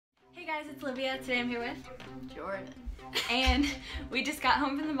guys, it's Livia. Today I'm here with Jordan. And we just got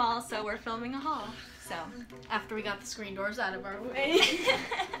home from the mall, so we're filming a haul. So after we got the screen doors out of our way.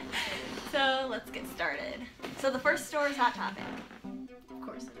 So let's get started. So the first store is Hot Topic. Of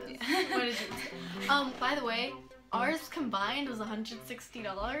course it is. Yeah. What did you say? By the way, ours combined was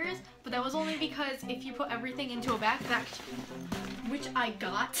 $160, but that was only because if you put everything into a backpack, which I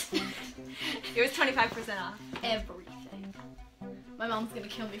got, it was 25% off. Everything. My mom's gonna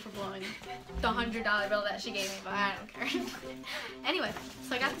kill me for blowing the $100 bill that she gave me, but I don't care. Anyway,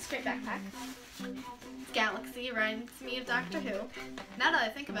 so I got this great backpack. Galaxy reminds me of Doctor Who. Now that I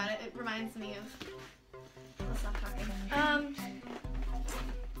think about it, it reminds me of... Let's stop talking.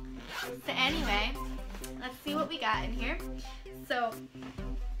 So anyway, let's see what we got in here. So,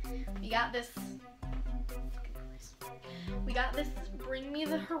 we got this Bring Me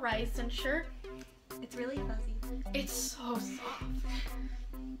the Horizon shirt. It's really fuzzy. It's so soft.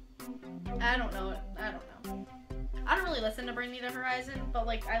 I don't know. I don't really listen to Bring Me the Horizon, but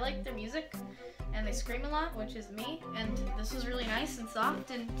like I like their music and they scream a lot, which is me, and this was really nice and soft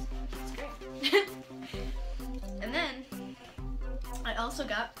and it's great. And then I also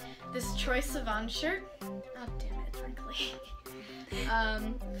got this Troye Sivan shirt. Oh damn it, it's wrinkly.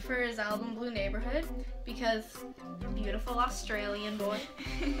 For his album Blue Neighborhood, because beautiful Australian boy.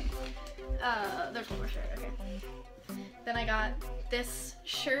 There's one more shirt, okay. Then I got this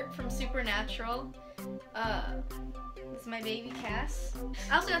shirt from Supernatural. This is my baby Cass.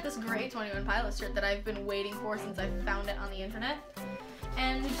 I also got this gray 21 Pilots shirt that I've been waiting for since I found it on the internet.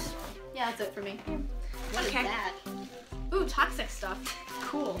 And yeah, that's it for me. What is that? Ooh, toxic stuff.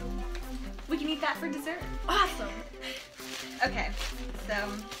 Cool. We can eat that for dessert. Awesome. Okay, so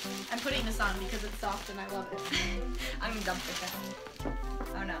I'm putting this on because it's soft and I love it. I'm gonna dump this out.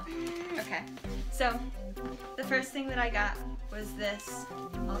 Oh no. Okay. So the first thing that I got was this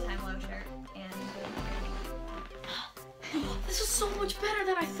All Time Low shirt, and this is so much better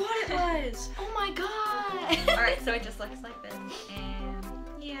than I thought it was. Oh my god. All right, so it just looks like this, and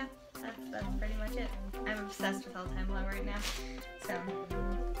yeah, that's pretty much it. I'm obsessed with All Time Low right now. So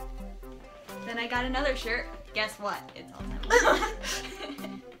then I got another shirt. Guess what? It's All Time Low.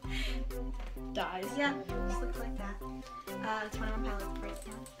 Dies. Yeah, just looks like that. 21 Pilots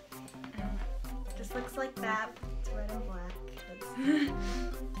breakdown. Just looks like that. It's red and black.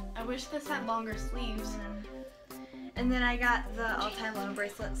 I wish this had longer sleeves. And then I got the All Time Low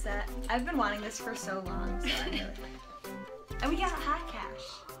bracelet set. I've been wanting this for so long, so I really. And we got hot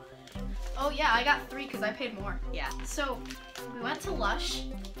cash. Oh yeah, I got 3 because I paid more. Yeah. So we went to Lush,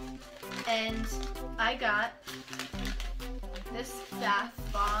 and I got this bath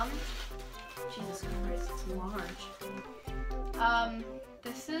bomb. Jesus Christ, it's large.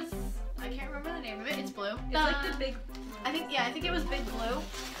 This is, I can't remember the name of it. It's blue. It's like the big. I think it was Big Blue,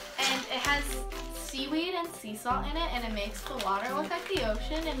 and it has seaweed and sea salt in it, and it makes the water look like the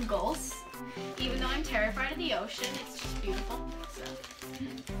ocean and gulls. Even though I'm terrified of the ocean, it's just beautiful. So.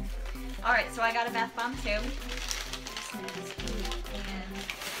 All right, so I got a bath bomb too. And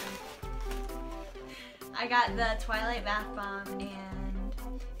I got the Twilight bath bomb, and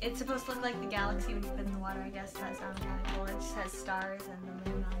it's supposed to look like the galaxy when you put it in the water. I guess that sounds kind of cool. It just has stars and the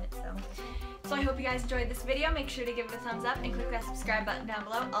moon on it. So I hope you guys enjoyed this video. Make sure to give it a thumbs up and click that subscribe button down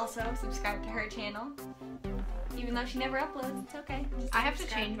below. Also, subscribe to her channel. Even though she never uploads, it's okay. I have to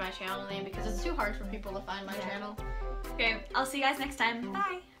change my channel name because it's too hard for people to find my channel. Okay, I'll see you guys next time.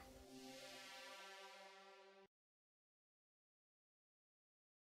 Bye!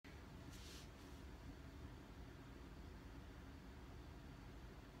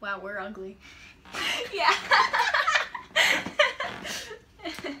 Wow, we're ugly. Yeah.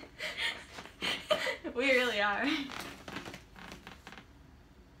 We really are.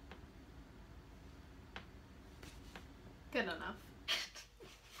 Good enough.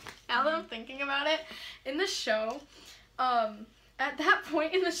 Now that I'm thinking about it, in the show, at that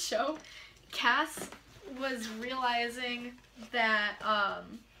point in the show, Cass was realizing that,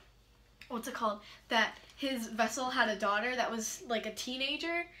 what's it called? That his vessel had a daughter that was like a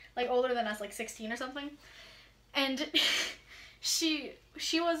teenager, like older than us, like 16 or something. And she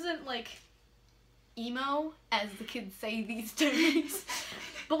wasn't like emo, as the kids say these days.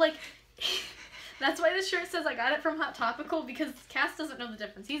 But like, that's why this shirt says I got it from Hot Topical, because Cass doesn't know the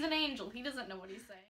difference. He's an angel. He doesn't know what he's saying.